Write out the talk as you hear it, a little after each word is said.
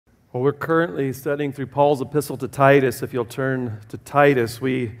Well, we're currently studying through Paul's epistle to Titus. If you'll turn to Titus,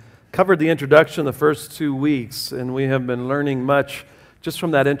 we covered the introduction the first 2 weeks, and we have been learning much just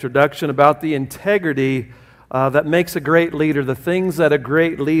from that introduction about the integrity that makes a great leader, the things that a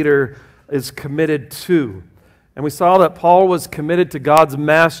great leader is committed to. And we saw that Paul was committed to God's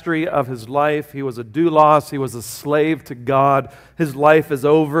mastery of his life. He was a doulos. He was a slave to God. His life is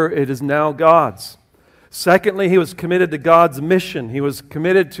over. It is now God's. Secondly, he was committed to God's mission. He was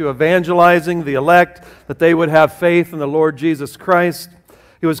committed to evangelizing the elect, that they would have faith in the Lord Jesus Christ.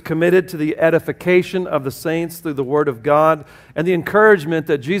 He was committed to the edification of the saints through the Word of God and the encouragement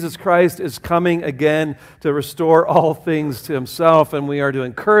that Jesus Christ is coming again to restore all things to himself, and we are to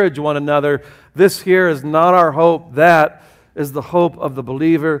encourage one another. This here is not our hope. That is the hope of the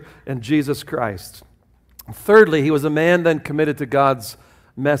believer in Jesus Christ. Thirdly, he was a man then committed to God's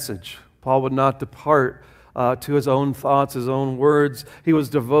message. Paul would not depart to his own thoughts, his own words. He was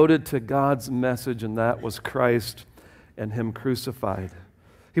devoted to God's message, and that was Christ and him crucified.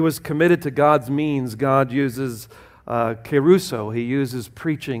 He was committed to God's means. God uses keruso. He uses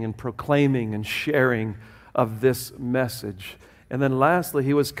preaching and proclaiming and sharing of this message. And then lastly,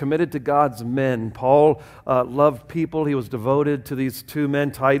 he was committed to God's men. Paul loved people. He was devoted to these two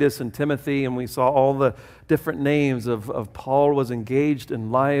men, Titus and Timothy, and we saw all the different names of Paul was engaged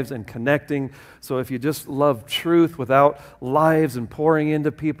in lives and connecting. So if you just love truth without lives and pouring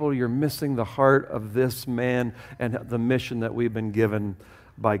into people, you're missing the heart of this man and the mission that we've been given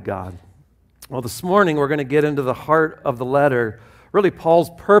by God. Well, this morning we're going to get into the heart of the letter. Really, Paul's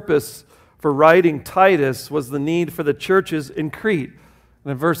purpose for writing Titus was the need for the churches in Crete.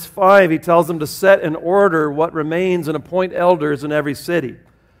 And in verse 5, he tells them to set in order what remains and appoint elders in every city.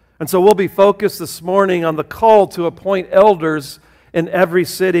 And so we'll be focused this morning on the call to appoint elders in every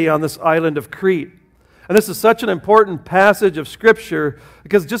city on this island of Crete. And this is such an important passage of Scripture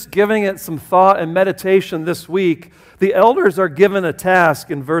because just giving it some thought and meditation this week, the elders are given a task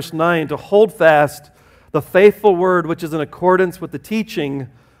in verse 9 to hold fast the faithful word which is in accordance with the teaching,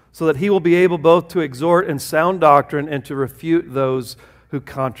 so that he will be able both to exhort in sound doctrine and to refute those who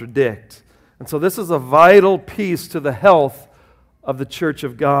contradict. And so this is a vital piece to the health of the church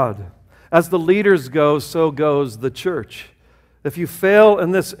of God. As the leaders go, so goes the church. If you fail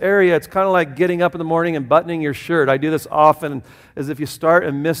in this area, it's kind of like getting up in the morning and buttoning your shirt. I do this often, as if you start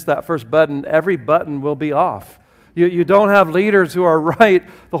and miss that first button, every button will be off. You don't have leaders who are right.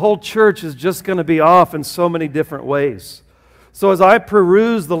 The whole church is just going to be off in so many different ways. So as I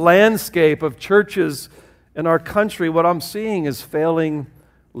peruse the landscape of churches in our country, what I'm seeing is failing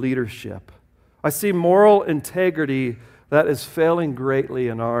leadership. I see moral integrity that is failing greatly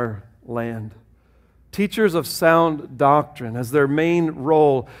in our land. Teachers of sound doctrine, as their main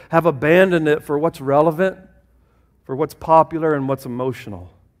role, have abandoned it for what's relevant, for what's popular, and what's emotional.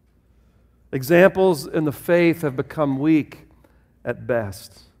 Examples in the faith have become weak at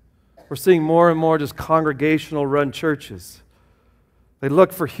best. We're seeing more and more just congregational run churches. They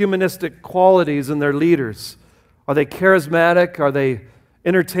look for humanistic qualities in their leaders. Are they charismatic? Are they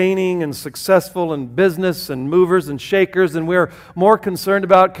entertaining and successful in business and movers and shakers? And we're more concerned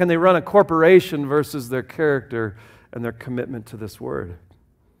about, can they run a corporation versus their character and their commitment to this word.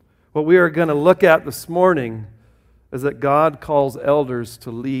 What we are going to look at this morning is that God calls elders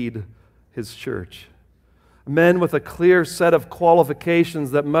to lead his church. Men with a clear set of qualifications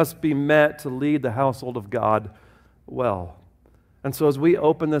that must be met to lead the household of God well. And so as we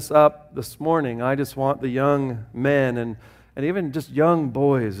open this up this morning, I just want the young men and even just young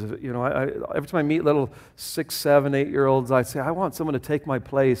boys, every time I meet little 6, 7, 8-year-olds, I say, I want someone to take my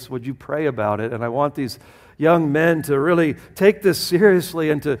place. Would you pray about it? And I want these young men to really take this seriously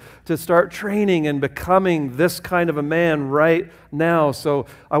and to start training and becoming this kind of a man right now. So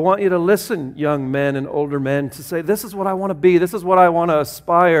I want you to listen, young men and older men, to say, this is what I want to be. This is what I want to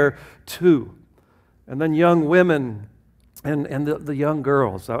aspire to. And then young women and the young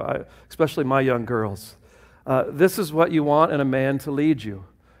girls, especially my young girls. This is what you want in a man to lead you.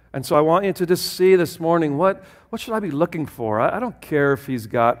 And so I want you to just see this morning, what should I be looking for? I don't care if he's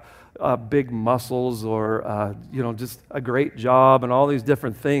got big muscles or just a great job and all these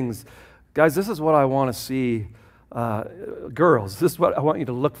different things. Guys, this is what I want to see. Girls, this is what I want you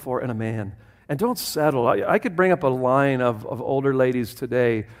to look for in a man. And don't settle. I could bring up a line of older ladies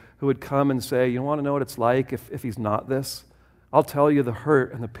today who would come and say, you want to know what it's like if he's not this? I'll tell you the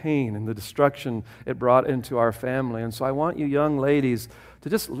hurt and the pain and the destruction it brought into our family. And so I want you young ladies to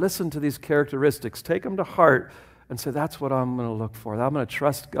just listen to these characteristics, take them to heart, and say, that's what I'm going to look for. I'm going to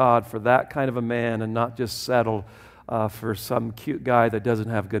trust God for that kind of a man and not just settle for some cute guy that doesn't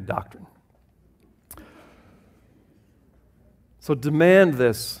have good doctrine. So demand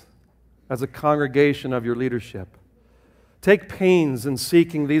this as a congregation of your leadership. Take pains in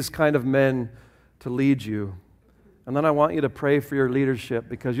seeking these kind of men to lead you. And then I want you to pray for your leadership,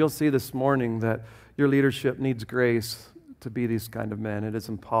 because you'll see this morning that your leadership needs grace to be these kind of men. It is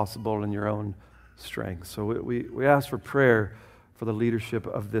impossible in your own strength. So we ask for prayer for the leadership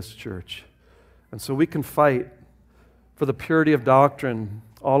of this church. And so we can fight for the purity of doctrine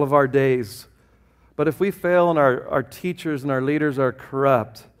all of our days. But if we fail and our teachers and our leaders are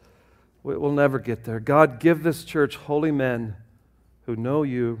corrupt, we'll never get there. God, give this church holy men who know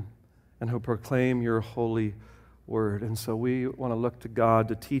you and who proclaim your holy word. And so we want to look to God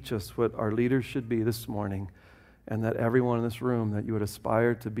to teach us what our leaders should be this morning, and that everyone in this room, that you would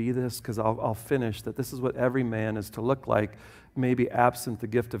aspire to be this, because I'll finish, that this is what every man is to look like, maybe absent the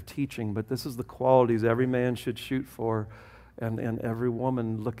gift of teaching, but this is the qualities every man should shoot for, and every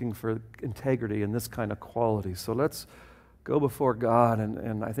woman looking for integrity in this kind of quality. So let's go before God,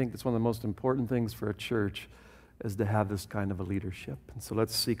 and I think it's one of the most important things for a church is to have this kind of a leadership. And so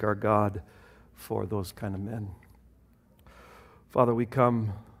let's seek our God for those kind of men. Father, we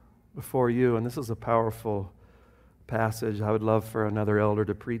come before you, and this is a powerful passage. I would love for another elder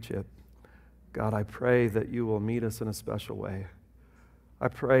to preach it. God, I pray that you will meet us in a special way. I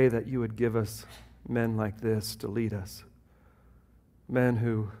pray that you would give us men like this to lead us, men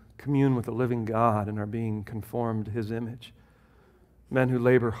who commune with the living God and are being conformed to his image, men who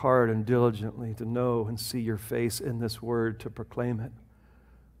labor hard and diligently to know and see your face in this word, to proclaim it.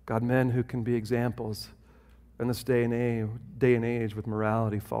 God, men who can be examples in this day and age with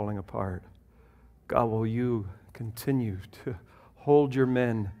morality falling apart. God, will you continue to hold your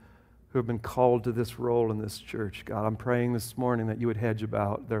men who have been called to this role in this church. God, I'm praying this morning that you would hedge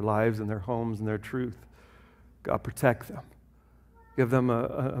about their lives and their homes and their truth. God, protect them. Give them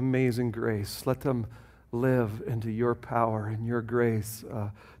an amazing grace. Let them live into your power and your grace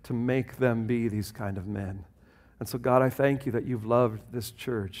to make them be these kind of men. And so, God, I thank you that you've loved this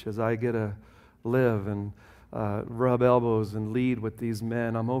church. As I get to live and rub elbows and lead with these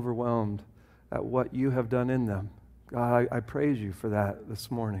men, I'm overwhelmed at what you have done in them. God, I praise you for that this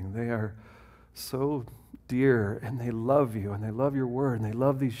morning. They are so dear, and they love you, and they love your word, and they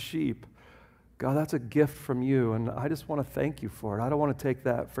love these sheep. God, that's a gift from you, and I just want to thank you for it. I don't want to take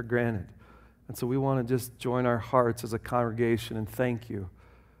that for granted. And so we want to just join our hearts as a congregation and thank you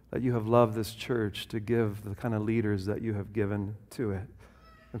that you have loved this church to give the kind of leaders that you have given to it.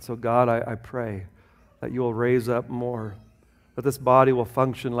 And so, God, I pray that you will raise up more, that this body will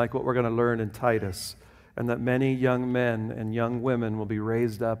function like what we're going to learn in Titus, and that many young men and young women will be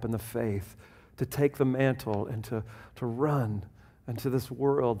raised up in the faith to take the mantle and to run into this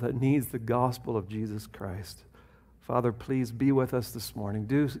world that needs the gospel of Jesus Christ. Father, please be with us this morning.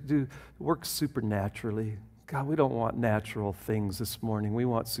 Do work supernaturally. God, we don't want natural things this morning. We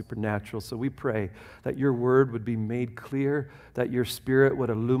want supernatural. So we pray that your word would be made clear, that your spirit would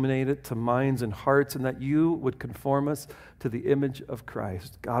illuminate it to minds and hearts, and that you would conform us to the image of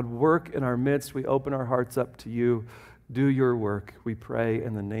Christ. God, work in our midst. We open our hearts up to you. Do your work, we pray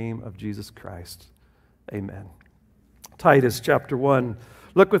in the name of Jesus Christ. Amen. Titus chapter 1.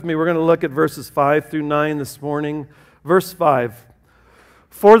 Look with me. We're going to look at verses 5 through 9 this morning. Verse 5.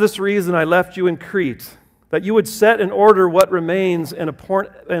 For this reason I left you in Crete, that you would set in order what remains and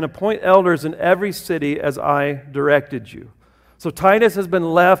appoint elders in every city as I directed you. So Titus has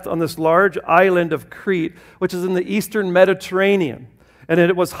been left on this large island of Crete, which is in the eastern Mediterranean. And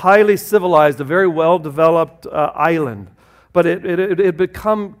it was highly civilized, a very well-developed island. But it had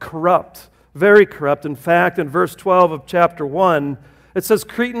become corrupt, very corrupt. In fact, in verse 12 of chapter 1, it says,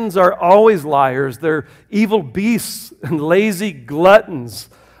 Cretans are always liars. They're evil beasts and lazy gluttons.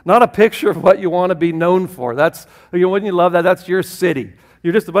 Not a picture of what you want to be known for. That's, wouldn't you love that? That's your city.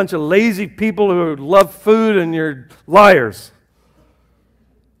 You're just a bunch of lazy people who love food, and you're liars.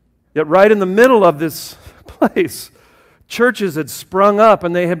 Yet right in the middle of this place, churches had sprung up,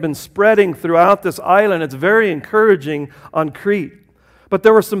 and they had been spreading throughout this island. It's very encouraging on Crete. But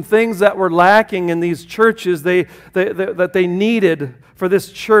there were some things that were lacking in these churches that they needed for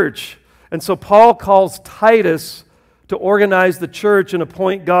this church. And so Paul calls Titus to organize the church and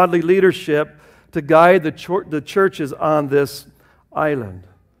appoint godly leadership to guide the churches on this island.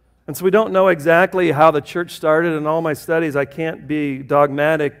 And so we don't know exactly how the church started. In all my studies, I can't be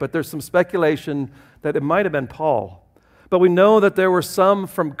dogmatic, but there's some speculation that it might have been Paul. But we know that there were some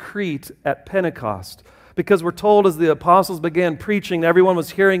from Crete at Pentecost, because we're told as the apostles began preaching, everyone was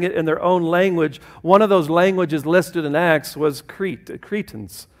hearing it in their own language. One of those languages listed in Acts was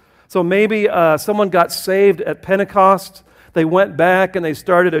Cretans. So maybe someone got saved at Pentecost. They went back and they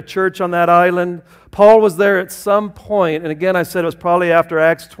started a church on that island. Paul was there at some point, and again I said it was probably after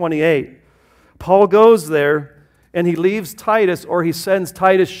Acts 28. Paul goes there, and he leaves Titus, or he sends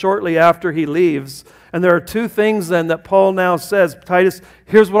Titus shortly after he leaves. And there are two things then that Paul now says, Titus,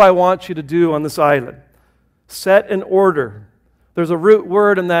 here's what I want you to do on this island. Set in order. There's a root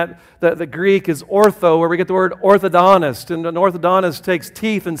word in that the Greek is ortho, where we get the word orthodontist. And an orthodontist takes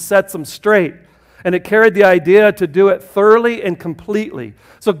teeth and sets them straight. And it carried the idea to do it thoroughly and completely.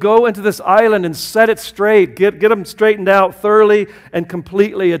 So go into this island and set it straight. Get them straightened out thoroughly and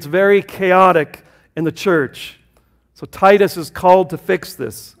completely. It's very chaotic in the church. So Titus is called to fix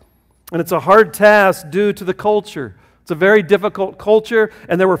this. And it's a hard task due to the culture. It's a very difficult culture,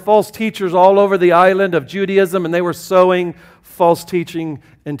 and there were false teachers all over the island of Judaism, and they were sowing false teaching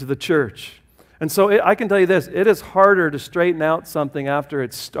into the church. And so I can tell you this, it is harder to straighten out something after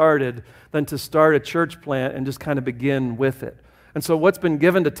it's started than to start a church plant and just kind of begin with it. And so what's been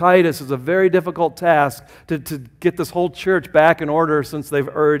given to Titus is a very difficult task to get this whole church back in order since they've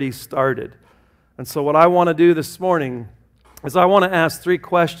already started. And so what I want to do this morning is I want to ask 3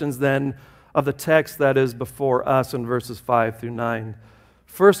 questions then of the text that is before us in verses 5 through 9.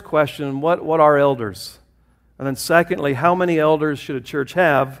 First question, what are elders? And then secondly, how many elders should a church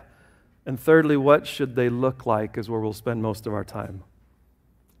have? And thirdly, what should they look like, is where we'll spend most of our time.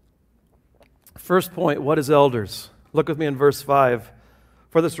 First point, what is elders? Look with me in verse 5.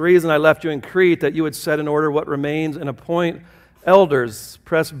 For this reason I left you in Crete, that you would set in order what remains and appoint elders,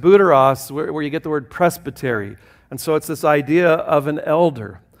 presbyteros, where you get the word presbytery. And so it's this idea of an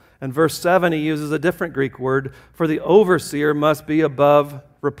elder. In verse 7, he uses a different Greek word, for the overseer must be above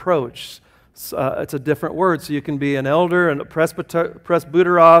reproach. It's a different word, so you can be an elder and a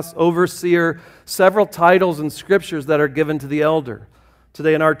presbyteros, overseer, several titles in scriptures that are given to the elder.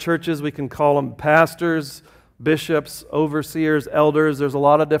 Today in our churches, we can call them pastors, bishops, overseers, elders. There's a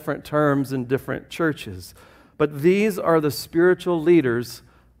lot of different terms in different churches. But these are the spiritual leaders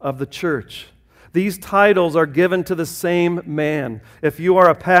of the church. These titles are given to the same man. If you are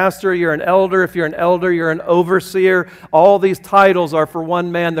a pastor, you're an elder. If you're an elder, you're an overseer. All these titles are for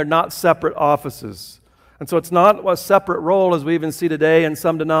one man. They're not separate offices. And so it's not a separate role, as we even see today in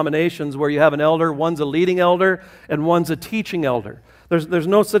some denominations where you have an elder, one's a leading elder, and one's a teaching elder. There's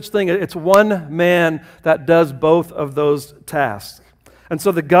no such thing. It's one man that does both of those tasks. And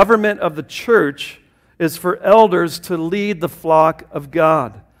so the government of the church is for elders to lead the flock of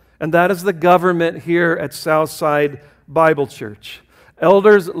God. And that is the government here at Southside Bible Church.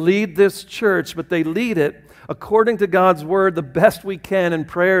 Elders lead this church, but they lead it according to God's Word the best we can in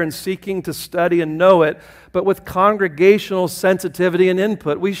prayer and seeking to study and know it, but with congregational sensitivity and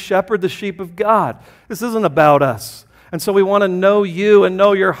input. We shepherd the sheep of God. This isn't about us. And so we want to know you and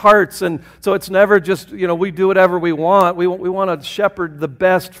know your hearts. And so it's never just, we do whatever we want. We want to shepherd the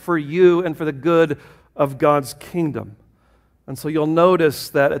best for you and for the good of God's kingdom. And so you'll notice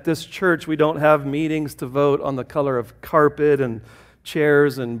that at this church, we don't have meetings to vote on the color of carpet and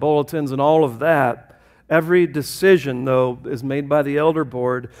chairs and bulletins and all of that. Every decision, though, is made by the elder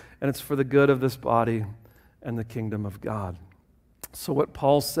board, and it's for the good of this body and the kingdom of God. So what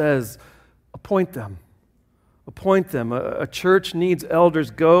Paul says, appoint them. Appoint them. A church needs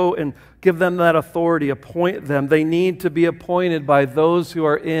elders. Go and give them that authority. Appoint them. They need to be appointed by those who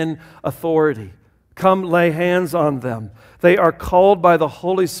are in authority. Come lay hands on them. They are called by the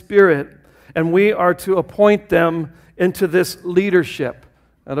Holy Spirit, and we are to appoint them into this leadership.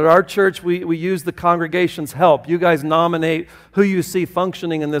 And at our church, we use the congregation's help. You guys nominate who you see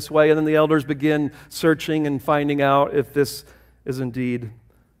functioning in this way, and then the elders begin searching and finding out if this is indeed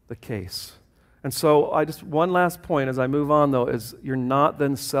the case. And so one last point as I move on, though, is you're not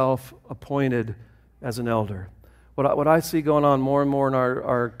then self-appointed as an elder. What I see going on more and more in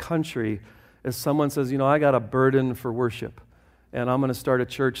our country is someone says, I got a burden for worship, and I'm going to start a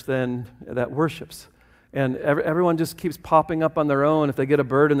church then that worships. And everyone just keeps popping up on their own. If they get a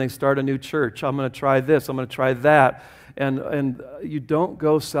burden, they start a new church. I'm going to try this. I'm going to try that. And you don't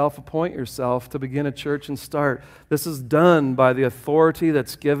go self-appoint yourself to begin a church and start. This is done by the authority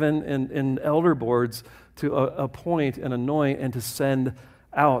that's given in elder boards to appoint and anoint and to send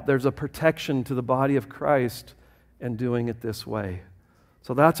out. There's a protection to the body of Christ in doing it this way.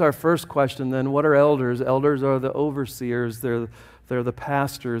 So that's our first question then. What are elders? Elders are the overseers. They're the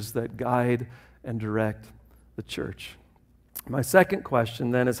pastors that guide and direct the church. My second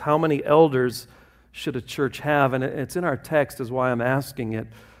question then is, how many elders should a church have? And it's in our text is why I'm asking it.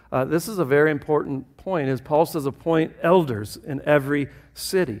 This is a very important point, as Paul says, appoint elders in every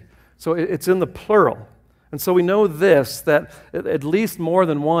city. So it's in the plural. And so we know this, that at least more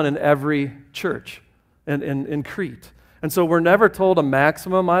than one in every church in Crete. And so we're never told a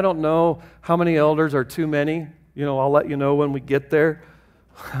maximum. I don't know how many elders are too many. I'll let you know when we get there.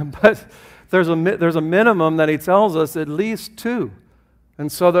 But there's a minimum that he tells us, at least 2.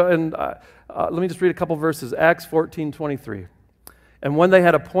 And so, let me just read a couple verses. Acts 14:23. And when they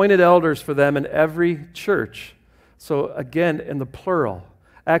had appointed elders for them in every church, so again, in the plural,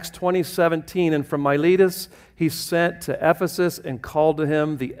 Acts 20:17, and from Miletus he sent to Ephesus and called to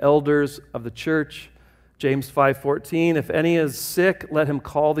him the elders of the church. James 5:14, if any is sick, let him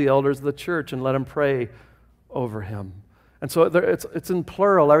call the elders of the church and let him pray over him. And so it's in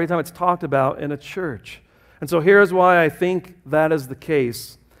plural every time it's talked about in a church. And so here's why I think that is the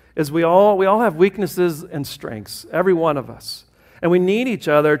case, is we all have weaknesses and strengths, every one of us. And we need each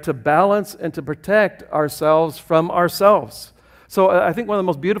other to balance and to protect ourselves from ourselves. So I think one of the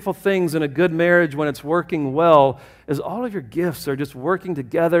most beautiful things in a good marriage when it's working well is all of your gifts are just working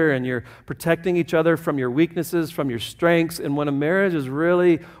together and you're protecting each other from your weaknesses, from your strengths. And when a marriage is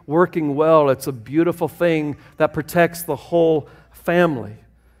really working well, it's a beautiful thing that protects the whole family.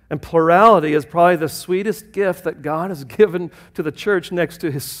 And plurality is probably the sweetest gift that God has given to the church next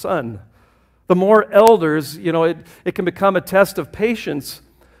to His Son. The more elders, it can become a test of patience,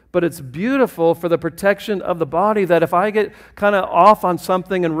 but it's beautiful for the protection of the body that if I get kind of off on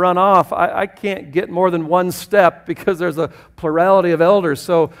something and run off, I can't get more than one step because there's a plurality of elders.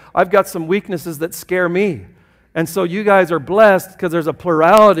 So I've got some weaknesses that scare me. And so you guys are blessed because there's a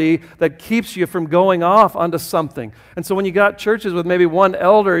plurality that keeps you from going off onto something. And so when you got churches with maybe one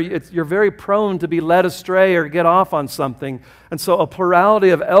elder, you're very prone to be led astray or get off on something. And so a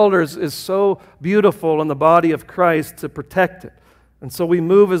plurality of elders is so beautiful in the body of Christ to protect it. And so we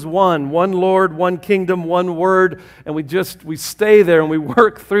move as one Lord, one kingdom, one word, and we stay there and we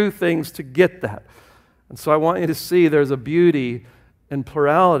work through things to get that. And so I want you to see there's a beauty in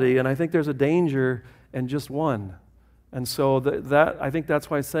plurality, and I think there's a danger in just one. And so I think that's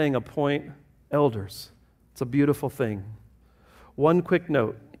why I'm saying appoint elders. It's a beautiful thing. One quick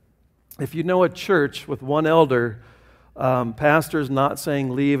note. If you know a church with one elder, pastor's not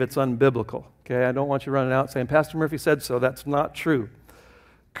saying leave, it's unbiblical. Okay, I don't want you running out saying, Pastor Murphy said so. That's not true.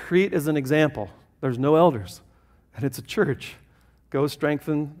 Crete is an example. There's no elders, and it's a church. Go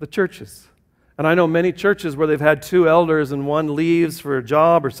strengthen the churches. And I know many churches where they've had 2 elders and one leaves for a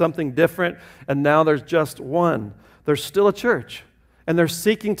job or something different, and now there's just one. There's still a church, and they're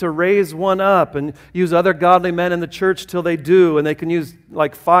seeking to raise one up and use other godly men in the church till they do, and they can use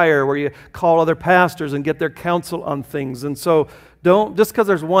like fire where you call other pastors and get their counsel on things. And so just because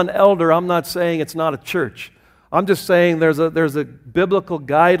there's one elder, I'm not saying it's not a church. I'm just saying there's a biblical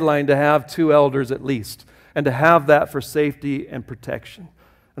guideline to have 2 elders at least, and to have that for safety and protection.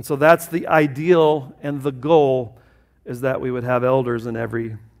 And so that's the ideal, and the goal is that we would have elders in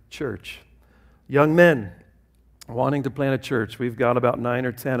every church. Young men wanting to plant a church, we've got about 9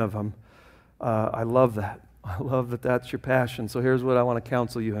 or 10 of them. I love that. I love that that's your passion. So here's what I want to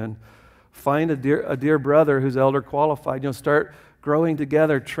counsel you in. Find a dear brother who's elder qualified. Start growing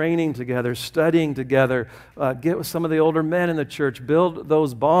together, training together, studying together. Get with some of the older men in the church. Build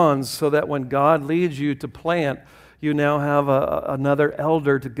those bonds so that when God leads you to plant, you now have another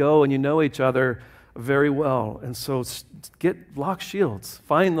elder to go and you know each other very well. And so lock shields.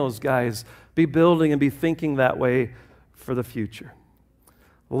 Find those guys. Be building and be thinking that way for the future.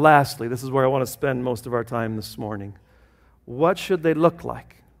 Lastly, this is where I want to spend most of our time this morning. What should they look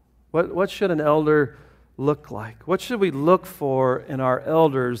like? What should an elder look like? What should we look for in our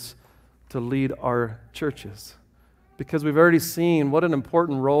elders to lead our churches? Because we've already seen what an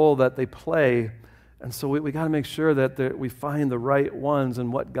important role that they play, and so we got to make sure that we find the right ones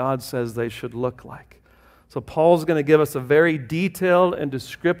and what God says they should look like. So Paul's going to give us a very detailed and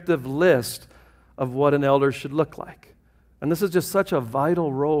descriptive list of what an elder should look like. And this is just such a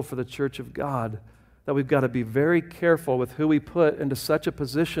vital role for the church of God that we've got to be very careful with who we put into such a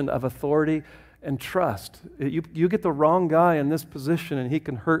position of authority and trust. You get the wrong guy in this position and he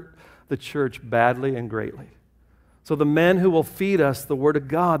can hurt the church badly and greatly. So the men who will feed us the Word of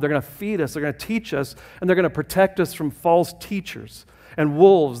God, they're going to feed us, they're going to teach us, and they're going to protect us from false teachers. And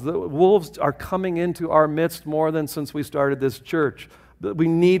the wolves are coming into our midst more than since we started this church. We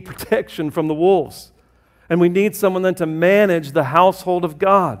need protection from the wolves. And we need someone then to manage the household of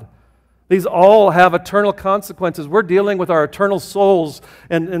God. These all have eternal consequences. We're dealing with our eternal souls,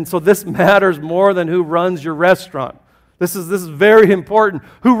 and so this matters more than who runs your restaurant. This is very important.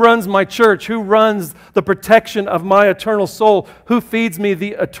 Who runs my church? Who runs the protection of my eternal soul? Who feeds me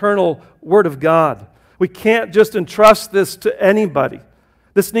the eternal Word of God? We can't just entrust this to anybody.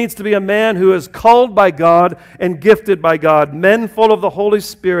 This needs to be a man who is called by God and gifted by God, men full of the Holy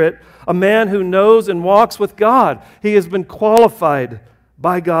Spirit, a man who knows and walks with God. He has been qualified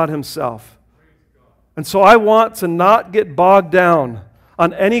by God Himself. And so I want to not get bogged down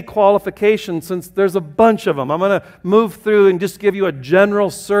on any qualification, since there's a bunch of them. I'm going to move through and just give you a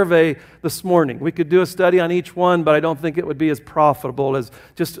general survey this morning. We could do a study on each one, but I don't think it would be as profitable as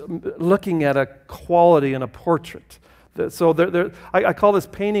just looking at a quality in a portrait. So I call this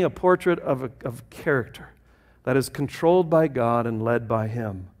painting a portrait of character that is controlled by God and led by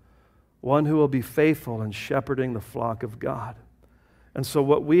Him. One who will be faithful in shepherding the flock of God. And so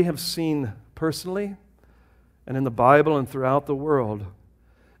what we have seen personally and in the Bible and throughout the world,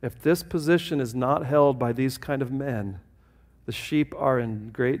 if this position is not held by these kind of men, the sheep are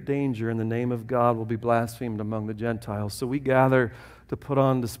in great danger and the name of God will be blasphemed among the Gentiles. So we gather to put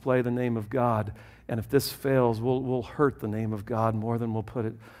on display the name of God. And if this fails, we'll hurt the name of God more than we'll put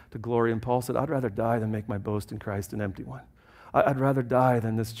it to glory. And Paul said, I'd rather die than make my boast in Christ an empty one. I'd rather die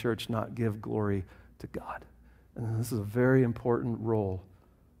than this church not give glory to God. And this is a very important role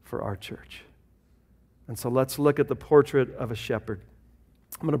for our church. And so let's look at the portrait of a shepherd.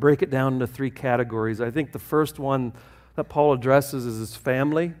 I'm going to break it down into three categories. I think the first one that Paul addresses is his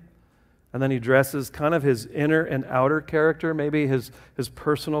family. And then he addresses kind of his inner and outer character, maybe his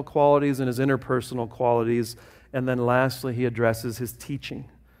personal qualities and his interpersonal qualities. And then lastly, he addresses his teaching.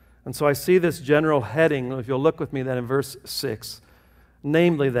 And so I see this general heading, if you'll look with me then in verse 6.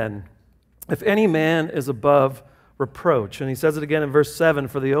 Namely then, if any man is above reproach, and he says it again in verse 7,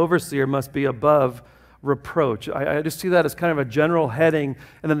 for the overseer must be above reproach. I just see that as kind of a general heading,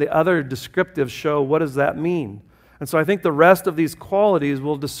 and then the other descriptives show what does that mean. And so I think the rest of these qualities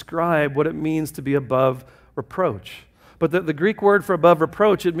will describe what it means to be above reproach. But the Greek word for above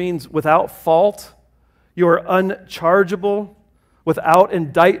reproach, it means without fault, you are unchargeable, without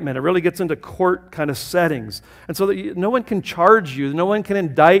indictment. It really gets into court kind of settings. And so that no one can charge you, no one can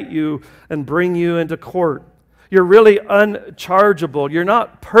indict you and bring you into court. You're really unchargeable. You're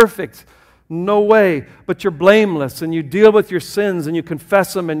not perfect, no way, but you're blameless and you deal with your sins and you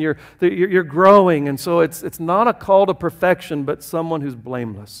confess them and you're growing. And so it's not a call to perfection, but someone who's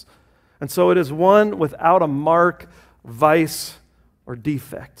blameless. And so it is one without a mark, vice, or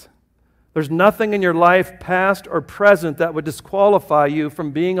defect. There's nothing in your life, past or present, that would disqualify you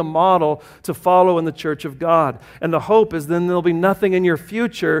from being a model to follow in the church of God. And the hope is then there'll be nothing in your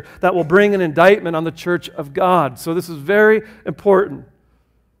future that will bring an indictment on the church of God. So this is very important.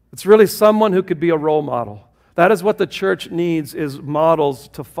 It's really someone who could be a role model. That is what the church needs, is models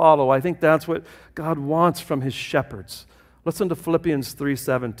to follow. I think that's what God wants from His shepherds. Listen to Philippians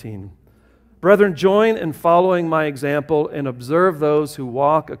 3:17. Brethren, join in following my example and observe those who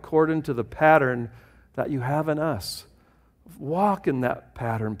walk according to the pattern that you have in us. Walk in that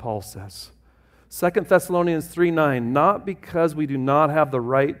pattern, Paul says. 2 Thessalonians 3:9, not because we do not have the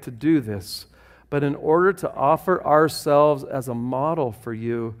right to do this, but in order to offer ourselves as a model for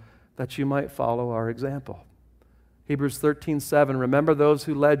you, that you might follow our example. Hebrews 13:7, remember those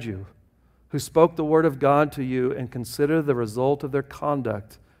who led you, who spoke the word of God to you, and consider the result of their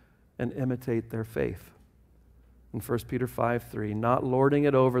conduct and imitate their faith. In 1 Peter 5:3, not lording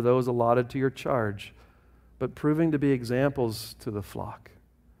it over those allotted to your charge, but proving to be examples to the flock.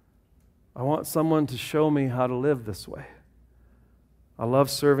 I want someone to show me how to live this way. I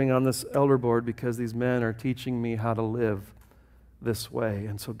love serving on this elder board because these men are teaching me how to live this way.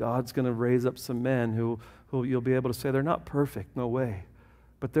 And so God's going to raise up some men who you'll be able to say they're not perfect, no way.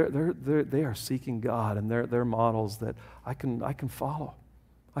 But they are seeking God, and they're models that I can follow.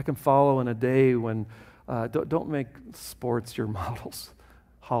 I can follow in a day when, don't make sports your models,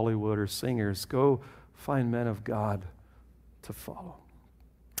 Hollywood or singers. Go find men of God to follow.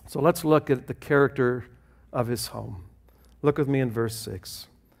 So let's look at the character of his home. Look with me in verse 6.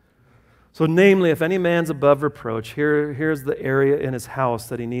 So namely, if any man's above reproach, here's the area in his house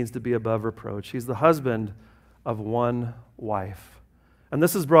that he needs to be above reproach. He's the husband of one wife. And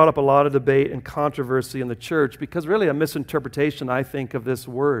this has brought up a lot of debate and controversy in the church because really a misinterpretation, I think, of this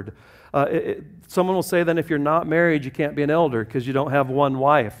word. Someone will say then if you're not married, you can't be an elder because you don't have one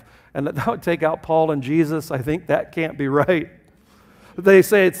wife. And that would take out Paul and Jesus. I think that can't be right. They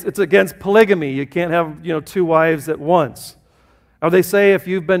say it's against polygamy. You can't have two wives at once. Or they say if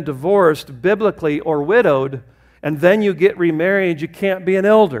you've been divorced biblically or widowed and then you get remarried, you can't be an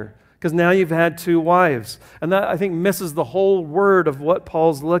elder, because now you've had two wives. And that, I think, misses the whole word of what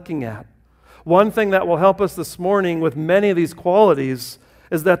Paul's looking at. One thing that will help us this morning with many of these qualities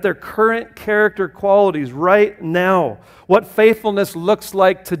is that they're current character qualities right now. What faithfulness looks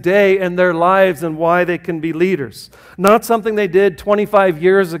like today in their lives and why they can be leaders. Not something they did 25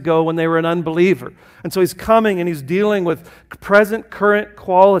 years ago when they were an unbeliever. And so he's coming and he's dealing with present, current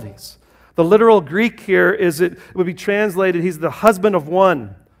qualities. The literal Greek here is it would be translated, he's the husband of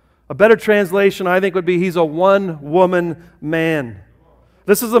one. A better translation, I think, would be he's a one-woman man.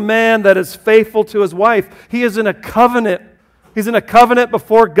 This is a man that is faithful to his wife. He is in a covenant. He's in a covenant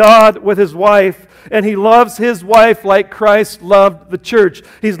before God with his wife, and he loves his wife like Christ loved the church.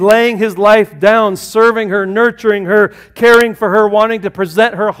 He's laying his life down, serving her, nurturing her, caring for her, wanting to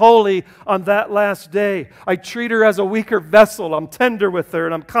present her holy on that last day. I treat her as a weaker vessel. I'm tender with her,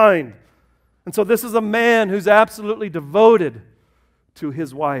 and I'm kind. And so this is a man who's absolutely devoted to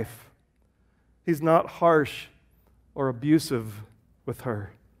his wife. He's not harsh or abusive with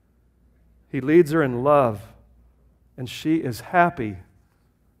her. He leads her in love, and she is happy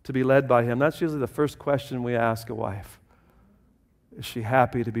to be led by him. That's usually the first question we ask a wife. Is she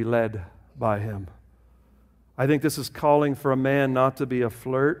happy to be led by him? I think this is calling for a man not to be a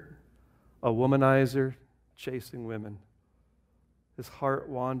flirt, a womanizer, chasing women. His heart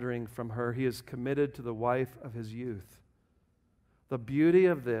wandering from her. He is committed to the wife of his youth. The beauty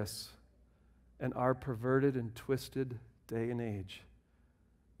of this in our perverted and twisted day and age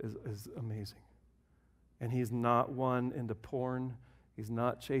is amazing. And he's not one into porn. He's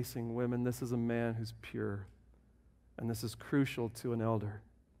not chasing women. This is a man who's pure. And this is crucial to an elder.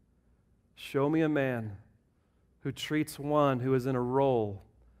 Show me a man who treats one who is in a role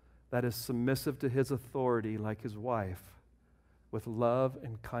that is submissive to his authority, like his wife, with love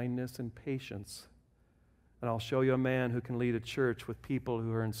and kindness and patience. And I'll show you a man who can lead a church with people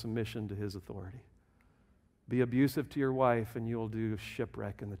who are in submission to his authority. Be abusive to your wife, and you will do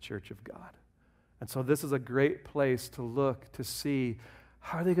shipwreck in the church of God. And so this is a great place to look, to see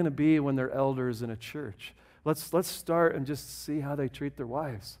how are they going to be when they're elders in a church. Let's start and just see how they treat their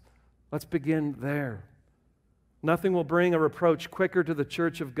wives. Let's begin there. Nothing will bring a reproach quicker to the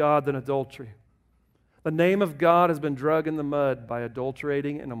church of God than adultery. The name of God has been dragged in the mud by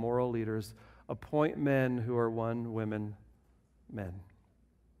adulterating and immoral leaders. Appoint men who are won women men.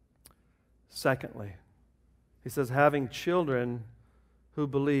 Secondly, he says, having children who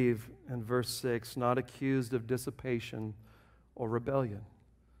believe, in verse 6, not accused of dissipation or rebellion.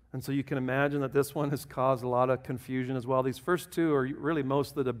 And so you can imagine that this one has caused a lot of confusion as well. These first two are really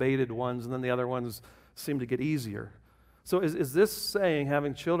most of the debated ones, and then the other ones seem to get easier. So is this saying,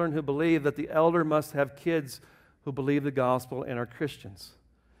 having children who believe, that the elder must have kids who believe the gospel and are Christians?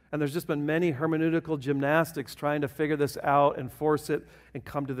 And there's just been many hermeneutical gymnastics trying to figure this out and force it and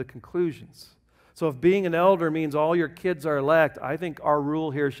come to the conclusions. So if being an elder means all your kids are elect, I think our rule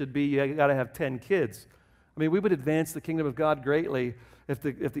here should be you got to have 10 kids. I mean, we would advance the kingdom of God greatly if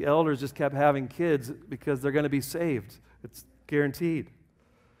the elders just kept having kids, because they're going to be saved. It's guaranteed.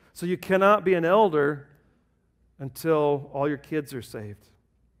 So you cannot be an elder until all your kids are saved.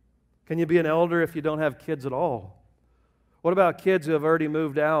 Can you be an elder if you don't have kids at all? What about kids who have already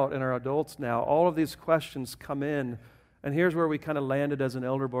moved out and are adults now? All of these questions come in. And here's where we kind of landed as an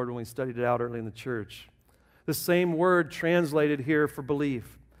elder board when we studied it out early in the church. The same word translated here for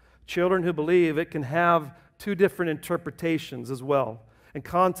belief. Children who believe, it can have two different interpretations as well. And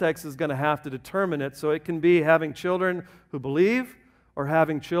context is going to have to determine it. So it can be having children who believe or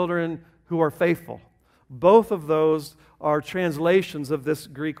having children who are faithful. Both of those are translations of this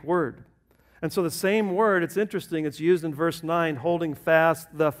Greek word. And so the same word, it's interesting, it's used in verse 9, holding fast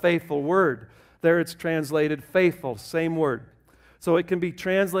the faithful word. There it's translated faithful, same word. So it can be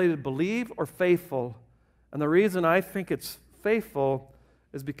translated believe or faithful. And the reason I think it's faithful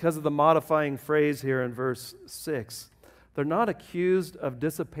is because of the modifying phrase here in verse 6. They're not accused of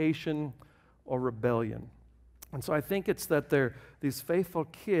dissipation or rebellion. And so I think it's that they're these faithful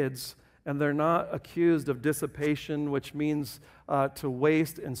kids, and they're not accused of dissipation, which means to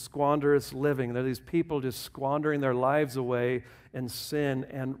waste and squanderous living. They're these people just squandering their lives away in sin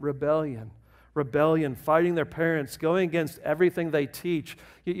and rebellion. Rebellion, fighting their parents, going against everything they teach.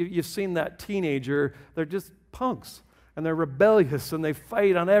 You've seen that teenager, they're just punks, and they're rebellious, and they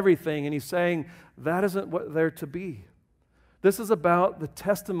fight on everything, and he's saying that isn't what they're to be. This is about the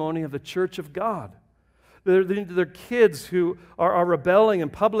testimony of the church of God. They're kids who are rebelling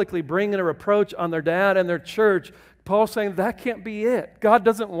and publicly bringing a reproach on their dad and their church. Paul's saying that can't be it. God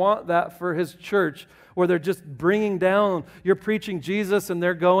doesn't want that for his church, where they're just bringing down, you're preaching Jesus and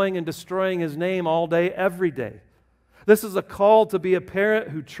they're going and destroying his name all day, every day. This is a call to be a parent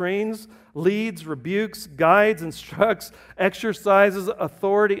who trains, leads, rebukes, guides, instructs, exercises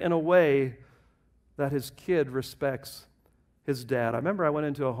authority in a way that his kid respects his dad. I remember I went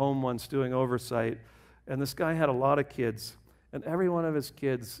into a home once doing oversight, and this guy had a lot of kids, and every one of his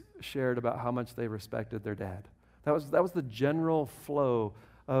kids shared about how much they respected their dad. That was the general flow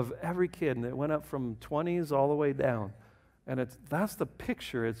of every kid, and it went up from 20s all the way down. And that's the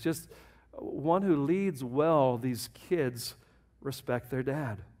picture. It's just one who leads well, these kids respect their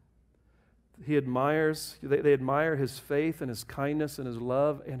dad. they admire his faith and his kindness and his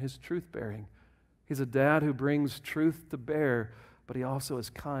love and his truth-bearing. He's a dad who brings truth to bear, but he also is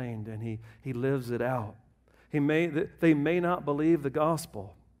kind and he lives it out. They may not believe the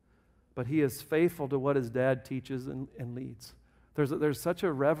gospel, but he is faithful to what his dad teaches and leads. There's such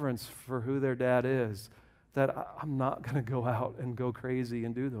a reverence for who their dad is that I'm not going to go out and go crazy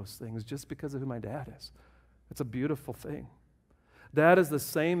and do those things just because of who my dad is. It's a beautiful thing. Dad is the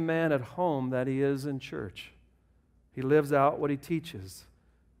same man at home that he is in church. He lives out what he teaches,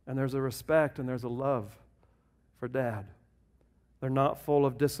 and there's a respect and there's a love for dad. They're not full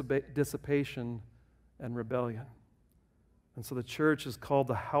of dissipation and rebellion. And so the church is called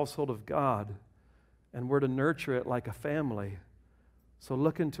the household of God, and we're to nurture it like a family. So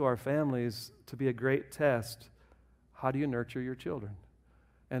look into our families to be a great test. How do you nurture your children?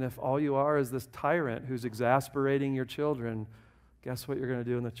 And if all you are is this tyrant who's exasperating your children, guess what you're going to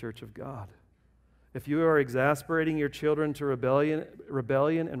do in the church of God? If you are exasperating your children to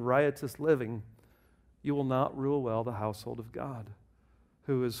rebellion and riotous living, you will not rule well the household of God,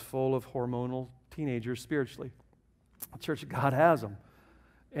 who is full of hormonal teenagers spiritually. The church of God has them.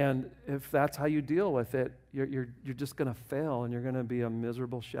 And if that's how you deal with it, you're just going to fail and you're going to be a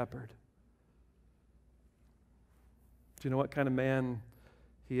miserable shepherd. Do you know what kind of man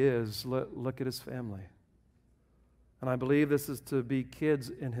he is? Look at his family. And I believe this is to be kids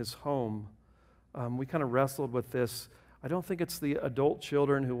in his home. We kind of wrestled with this. I don't think it's the adult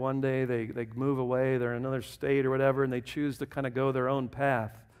children who one day they move away, they're in another state or whatever, and they choose to kind of go their own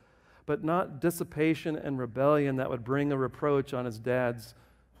path. But not dissipation and rebellion that would bring a reproach on his dad's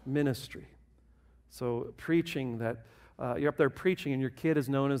ministry. So preaching that, you're up there preaching and your kid is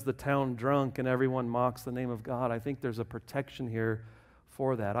known as the town drunk and everyone mocks the name of God. I think there's a protection here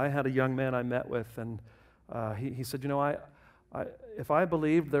for that. I had a young man I met with, and he said, if I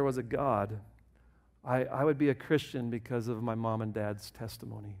believed there was a God, I would be a Christian because of my mom and dad's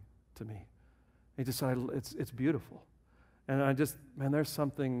testimony to me. He just said, it's beautiful. And there's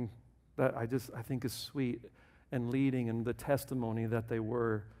something that I think is sweet and leading in the testimony that they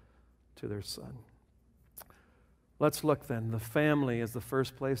were to their son. Let's look then. The family is the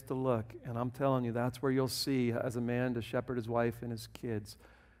first place to look, and I'm telling you, that's where you'll see as a man to shepherd his wife and his kids,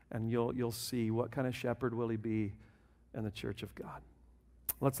 and you'll see what kind of shepherd will he be in the church of God.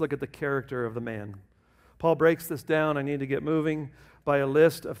 Let's look at the character of the man. Paul breaks this down, I need to get moving, by a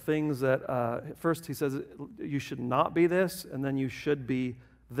list of things that, first he says, you should not be this, and then you should be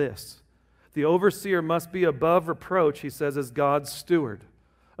this. The overseer must be above reproach, he says, as God's steward.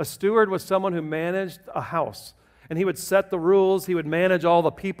 A steward was someone who managed a house, and he would set the rules. He would manage all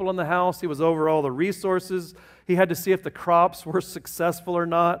the people in the house. He was over all the resources. He had to see if the crops were successful or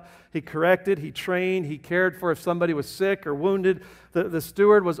not. He corrected, he trained, he cared for if somebody was sick or wounded. The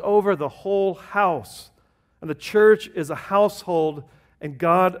steward was over the whole house. And the church is a household, and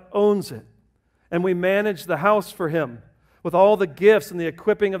God owns it. And we manage the house for him, with all the gifts and the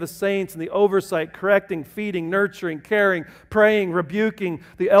equipping of the saints and the oversight, correcting, feeding, nurturing, caring, praying, rebuking.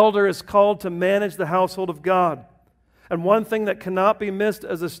 The elder is called to manage the household of God. And one thing that cannot be missed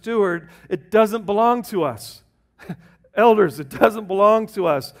as a steward, it doesn't belong to us. Elders, it doesn't belong to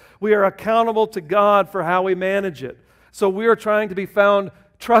us. We are accountable to God for how we manage it. So we are trying to be found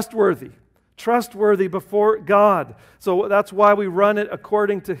trustworthy before God. So that's why we run it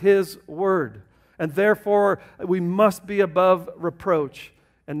according to His Word. And therefore, we must be above reproach.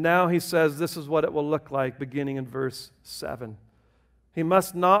 And now he says this is what it will look like beginning in verse 7. He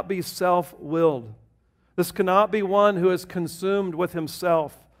must not be self-willed. This cannot be one who is consumed with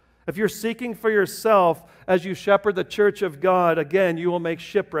himself. If you're seeking for yourself as you shepherd the church of God, again, you will make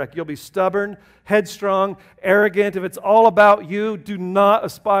shipwreck. You'll be stubborn, headstrong, arrogant. If it's all about you, do not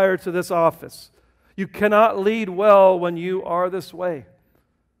aspire to this office. You cannot lead well when you are this way.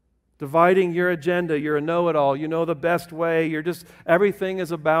 Dividing your agenda, you're a know-it-all, you know the best way, everything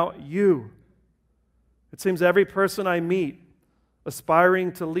is about you. It seems every person I meet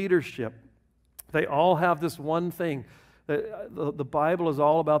aspiring to leadership, they all have this one thing, that the Bible is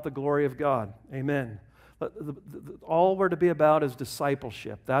all about the glory of God. Amen. All we're to be about is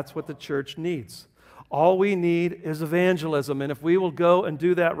discipleship. That's what the church needs. All we need is evangelism, and if we will go and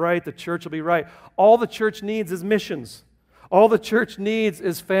do that right, the church will be right. All the church needs is missions. All the church needs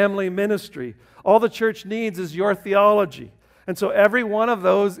is family ministry. All the church needs is your theology. And so every one of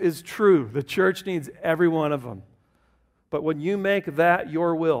those is true. The church needs every one of them. But when you make that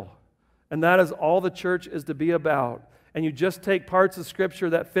your will, and that is all the church is to be about, and you just take parts of Scripture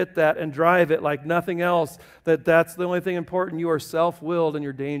that fit that and drive it like nothing else, that's the only thing important, you are self-willed and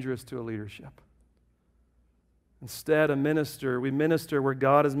you're dangerous to a leadership. Instead, we minister where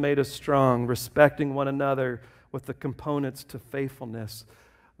God has made us strong, respecting one another with the components to faithfulness.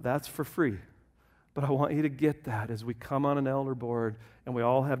 That's for free. But I want you to get that as we come on an elder board and we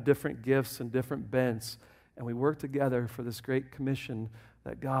all have different gifts and different bents, and we work together for this great commission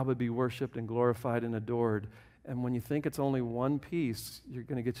that God would be worshiped and glorified and adored. And when you think it's only one piece, you're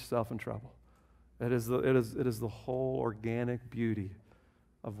going to get yourself in trouble. It is the whole organic beauty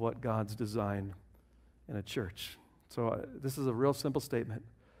of what God's designed in a church. So this is a real simple statement.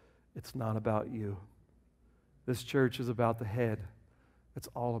 It's not about you. This church is about the head. It's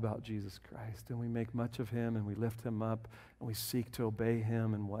all about Jesus Christ. And we make much of him, and we lift him up, and we seek to obey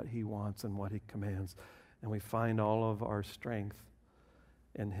him and what he wants and what he commands. And we find all of our strength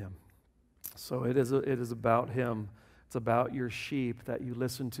in him. So it is about him. It's about your sheep that you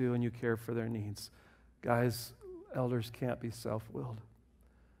listen to and you care for their needs. Guys, elders can't be self-willed.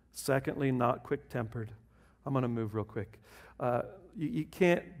 Secondly, not quick-tempered. I'm going to move real quick. You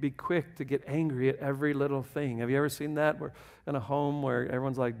can't be quick to get angry at every little thing. Have you ever seen that? We're in a home where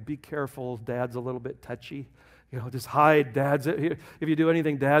everyone's like, be careful, Dad's a little bit touchy. Just hide, Dad's, if you do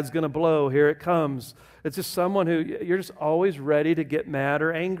anything, Dad's going to blow, here it comes. It's just someone who, you're just always ready to get mad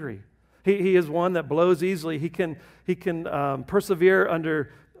or angry. He is one that blows easily. He can persevere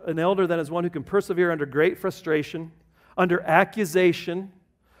under, an elder then is one who can persevere under great frustration, under accusation,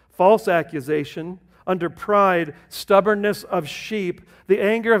 false accusation, under pride, stubbornness of sheep. The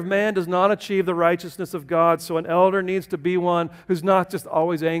anger of man does not achieve the righteousness of God, so an elder needs to be one who's not just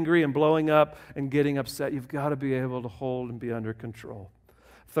always angry and blowing up and getting upset. You've got to be able to hold and be under control.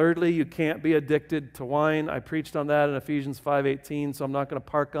 Thirdly, you can't be addicted to wine. I preached on that in Ephesians 5:18, so I'm not going to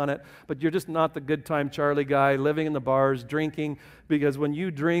park on it. But you're just not the good time Charlie guy living in the bars, drinking, because when you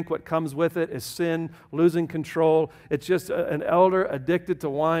drink, what comes with it is sin, losing control. It's just an elder addicted to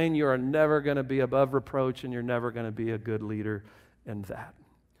wine. You are never going to be above reproach, and you're never going to be a good leader in that.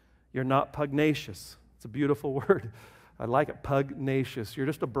 You're not pugnacious. It's a beautiful word. I like it, pugnacious. You're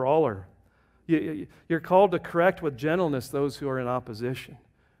just a brawler. You're called to correct with gentleness those who are in opposition.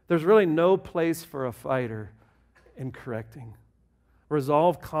 There's really no place for a fighter in correcting.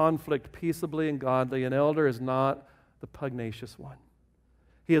 Resolve conflict peaceably and godly. An elder is not the pugnacious one.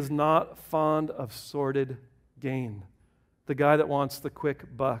 He is not fond of sordid gain. The guy that wants the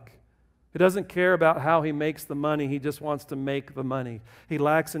quick buck. He doesn't care about how he makes the money. He just wants to make the money. He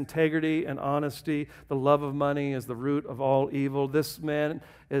lacks integrity and honesty. The love of money is the root of all evil. This man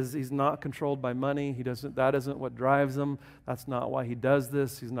he's not controlled by money. That isn't what drives him. That's not why he does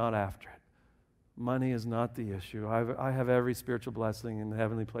this. He's not after it. Money is not the issue. I have every spiritual blessing in the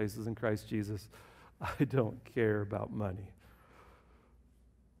heavenly places in Christ Jesus. I don't care about money.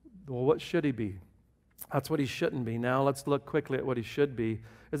 Well, what should he be? That's what he shouldn't be. Now let's look quickly at what he should be.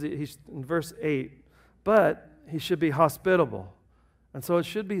 He's in verse 8, but he should be hospitable. And so it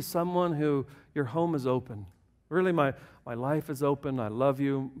should be someone who your home is open. Really, my life is open. I love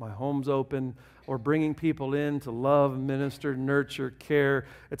you. My home's open. We're bringing people in to love, minister, nurture, care.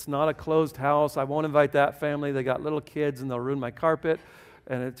 It's not a closed house. I won't invite that family. They got little kids and they'll ruin my carpet.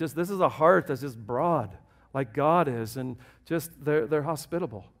 And this is a heart that's just broad, like God is. And just they're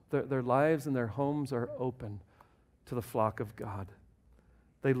hospitable. Their lives and their homes are open to the flock of God.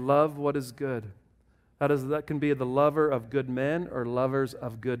 They love what is good. That can be the lover of good men or lovers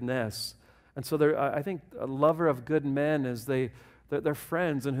of goodness. And so I think a lover of good men is they're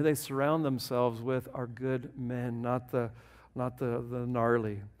friends, and who they surround themselves with are good men, not the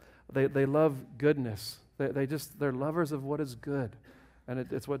gnarly. They love goodness. They're lovers of what is good, and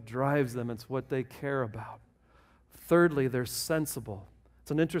it's what drives them. It's what they care about. Thirdly, they're sensible. It's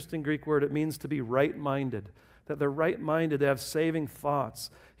an interesting Greek word. It means to be right-minded. That they're right-minded, they have saving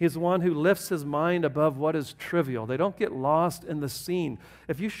thoughts. He's one who lifts his mind above what is trivial. They don't get lost in the scene.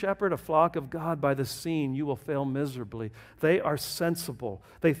 If you shepherd a flock of God by the scene, you will fail miserably. They are sensible.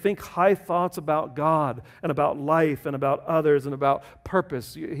 They think high thoughts about God and about life and about others and about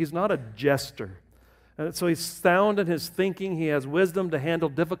purpose. He's not a jester. And so he's sound in his thinking. He has wisdom to handle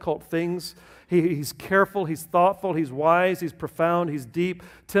difficult things. He's careful, he's thoughtful, he's wise, he's profound, he's deep.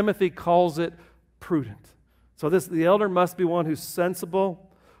 Timothy calls it prudent. So the elder must be one who's sensible.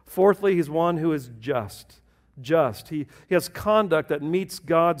 Fourthly, he's one who is just. He has conduct that meets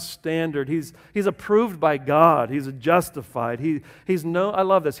God's standard. He's approved by God. He's justified. He's known. I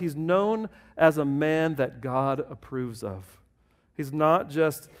love this. He's known as a man that God approves of. He's not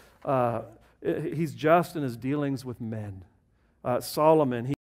just. He's just in his dealings with men. Solomon, he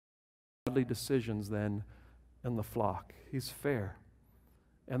makes godly decisions then in the flock. He's fair.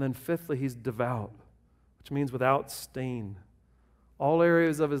 And then fifthly, he's devout, which means without stain. All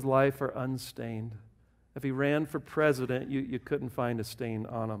areas of his life are unstained. If he ran for president, you couldn't find a stain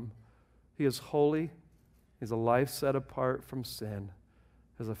on him. He is holy. He's a life set apart from sin.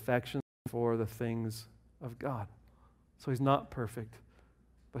 His affection for the things of God. So he's not perfect,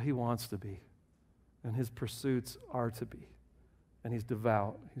 but he wants to be. And his pursuits are to be. And he's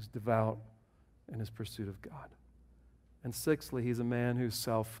devout. He's devout in his pursuit of God. And sixthly, he's a man who's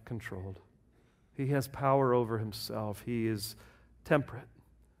self-controlled. He has power over himself. He is temperate.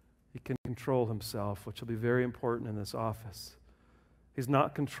 He can control himself, which will be very important in this office. He's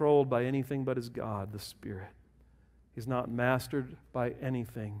not controlled by anything but his God, the Spirit. He's not mastered by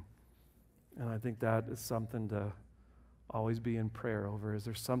anything. And I think that is something to always be in prayer over. Is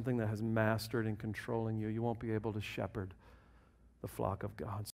there something that has mastered and controlling you? You won't be able to shepherd the flock of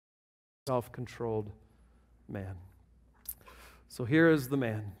God. Self-controlled man. So here is the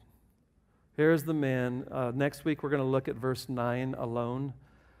man. Here is the man. Next week we're going to look at verse 9 alone,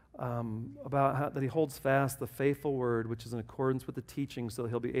 about how that he holds fast the faithful word, which is in accordance with the teaching, so that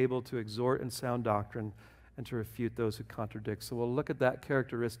he'll be able to exhort in sound doctrine and to refute those who contradict. So we'll look at that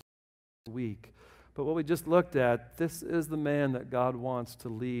characteristic this week. But what we just looked at, this is the man that God wants to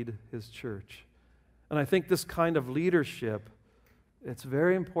lead his church. And I think this kind of leadership, it's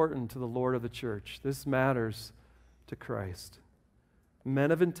very important to the Lord of the church. This matters to Christ.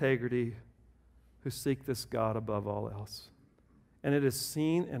 Men of integrity who seek this God above all else. And it is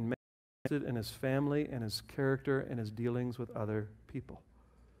seen and manifested in his family and his character and his dealings with other people.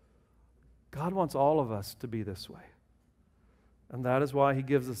 God wants all of us to be this way. And that is why he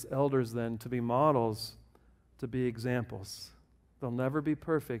gives us elders then to be models, to be examples. They'll never be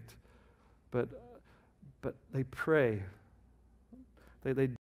perfect, but they pray.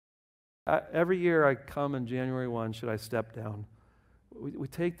 Every year I come in January 1, should I step down? We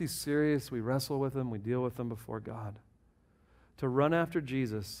take these serious, we wrestle with them, we deal with them before God. To run after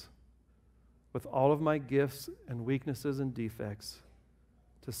Jesus with all of my gifts and weaknesses and defects,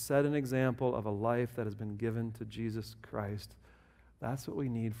 to set an example of a life that has been given to Jesus Christ. That's what we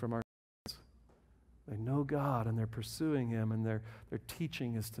need from our kids. They know God and they're pursuing him, and their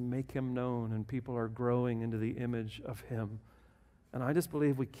teaching is to make him known, and people are growing into the image of him. And I just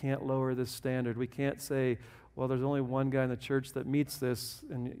believe we can't lower this standard. We can't say, well, there's only one guy in the church that meets this,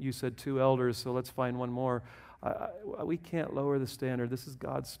 and you said 2 elders, so let's find one more. We can't lower the standard. This is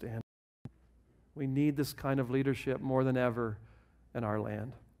God's standard. We need this kind of leadership more than ever in our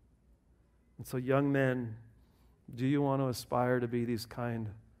land. And so young men, do you want to aspire to be these kind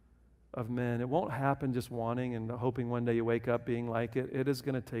of men? It won't happen just wanting and hoping one day you wake up being like it. It is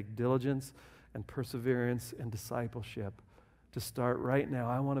going to take diligence and perseverance and discipleship to start right now.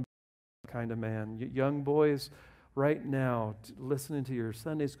 I want to be that kind of man. Young boys, right now, listening to your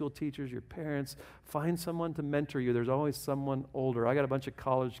Sunday school teachers, your parents, find someone to mentor you. There's always someone older. I got a bunch of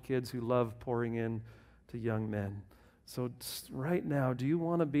college kids who love pouring in to young men. So right now, do you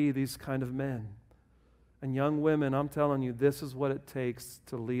want to be these kind of men? And young women, I'm telling you, this is what it takes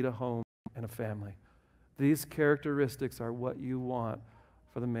to lead a home and a family. These characteristics are what you want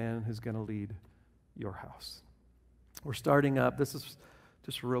for the man who's going to lead your house. We're starting up, this is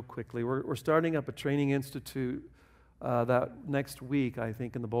just real quickly, we're starting up a training institute that next week, I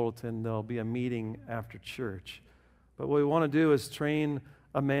think in the bulletin, there'll be a meeting after church. But what we want to do is train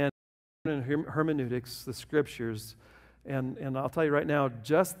a man in hermeneutics, the scriptures. And I'll tell you right now,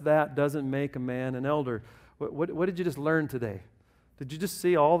 just that doesn't make a man an elder. What did you just learn today? Did you just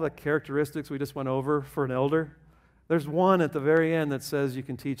see all the characteristics we just went over for an elder? There's one at the very end that says you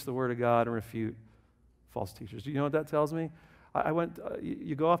can teach the Word of God and refute false teachers. Do you know what that tells me?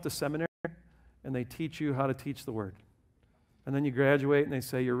 You go off to seminary and they teach you how to teach the Word. And then you graduate and they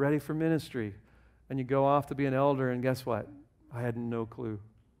say you're ready for ministry. And you go off to be an elder, and guess what? I had no clue.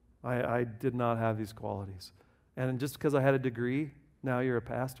 I did not have these qualities. And just because I had a degree, now you're a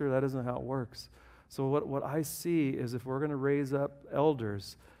pastor, that isn't how it works. So what I see is if we're going to raise up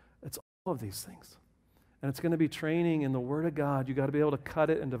elders, it's all of these things. And it's going to be training in the Word of God. You've got to be able to cut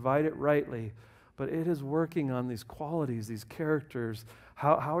it and divide it rightly. But it is working on these qualities, these characters.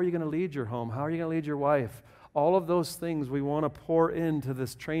 How are you going to lead your home? How are you going to lead your wife? All of those things we want to pour into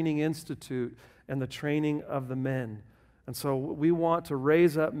this training institute and the training of the men. And so we want to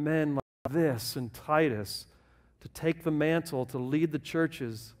raise up men like this in Titus, to take the mantle, to lead the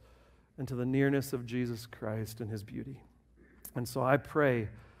churches into the nearness of Jesus Christ and his beauty. And so I pray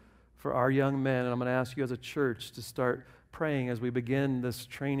for our young men, and I'm going to ask you as a church to start praying as we begin this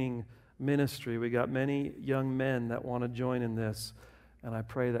training ministry. We got many young men that want to join in this, and I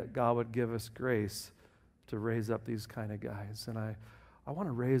pray that God would give us grace to raise up these kind of guys. And I want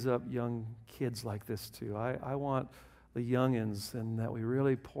to raise up young kids like this too. I want the youngins, and that we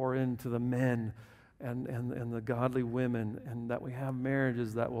really pour into the men and the godly women, and that we have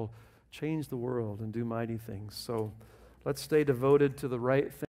marriages that will change the world and do mighty things. So let's stay devoted to the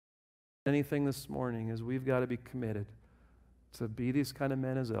right thing. Anything this morning is we've got to be committed to be these kind of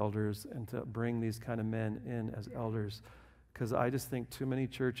men as elders and to bring these kind of men in as elders. Because I just think too many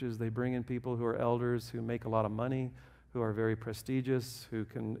churches, they bring in people who are elders, who make a lot of money, who are very prestigious, who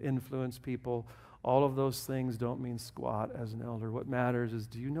can influence people. All of those things don't mean squat as an elder. What matters is,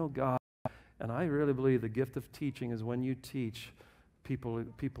 do you know God? And I really believe the gift of teaching is when you teach, people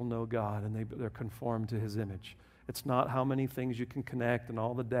know God and they're conformed to His image. It's not how many things you can connect and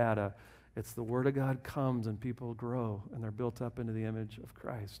all the data. It's the Word of God comes and people grow and they're built up into the image of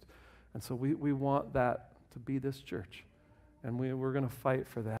Christ. And so we want that to be this church. And we're going to fight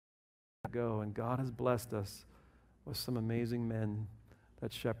for that. And God has blessed us with some amazing men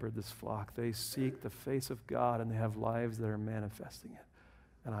that shepherd this flock. They seek the face of God and they have lives that are manifesting it.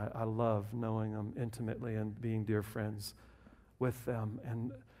 And I love knowing them intimately and being dear friends with them.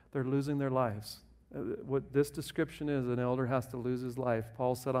 And they're losing their lives. What this description is, an elder has to lose his life.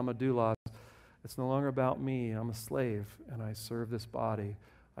 Paul said, I'm a doulos. It's no longer about me. I'm a slave, and I serve this body.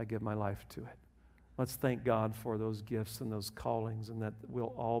 I give my life to it. Let's thank God for those gifts and those callings, and that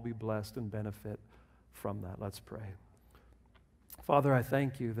we'll all be blessed and benefit from that. Let's pray. Father, I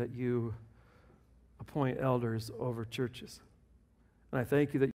thank you that you appoint elders over churches. And I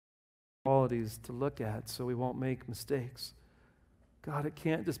thank you that you have qualities to look at so we won't make mistakes. God, it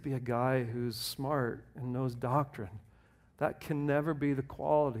can't just be a guy who's smart and knows doctrine. That can never be the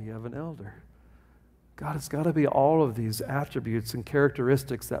quality of an elder. God, it's got to be all of these attributes and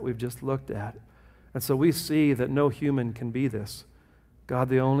characteristics that we've just looked at. And so we see that no human can be this. God,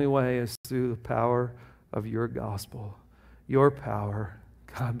 the only way is through the power of your gospel, your power,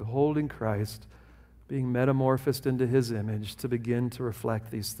 God, beholding Christ, being metamorphosed into His image to begin to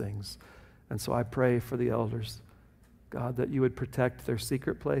reflect these things. And so I pray for the elders, God, that you would protect their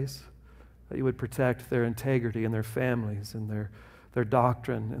secret place, that you would protect their integrity and their families and their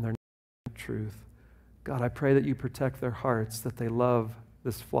doctrine and their truth. God, I pray that you protect their hearts, that they love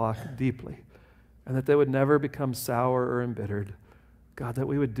this flock deeply, and that they would never become sour or embittered. God, that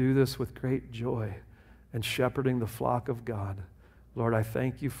we would do this with great joy and shepherding the flock of God. Lord, I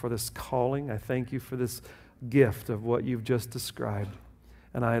thank you for this calling. I thank you for this gift of what you've just described.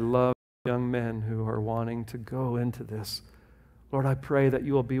 And I love young men who are wanting to go into this. Lord, I pray that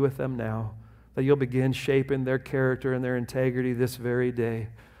you will be with them now, that you'll begin shaping their character and their integrity this very day.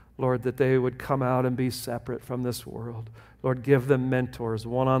 Lord, that they would come out and be separate from this world. Lord, give them mentors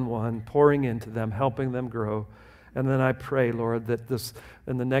one-on-one, pouring into them, helping them grow. And then I pray, Lord, that this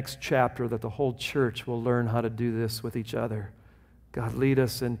in the next chapter, that the whole church will learn how to do this with each other. God, lead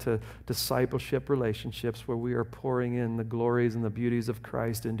us into discipleship relationships where we are pouring in the glories and the beauties of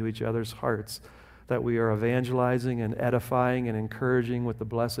Christ into each other's hearts, that we are evangelizing and edifying and encouraging with the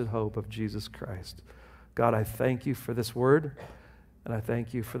blessed hope of Jesus Christ. God, I thank you for this word, and I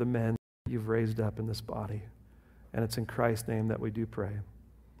thank you for the men you've raised up in this body. And it's in Christ's name that we do pray.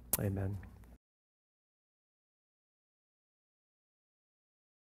 Amen.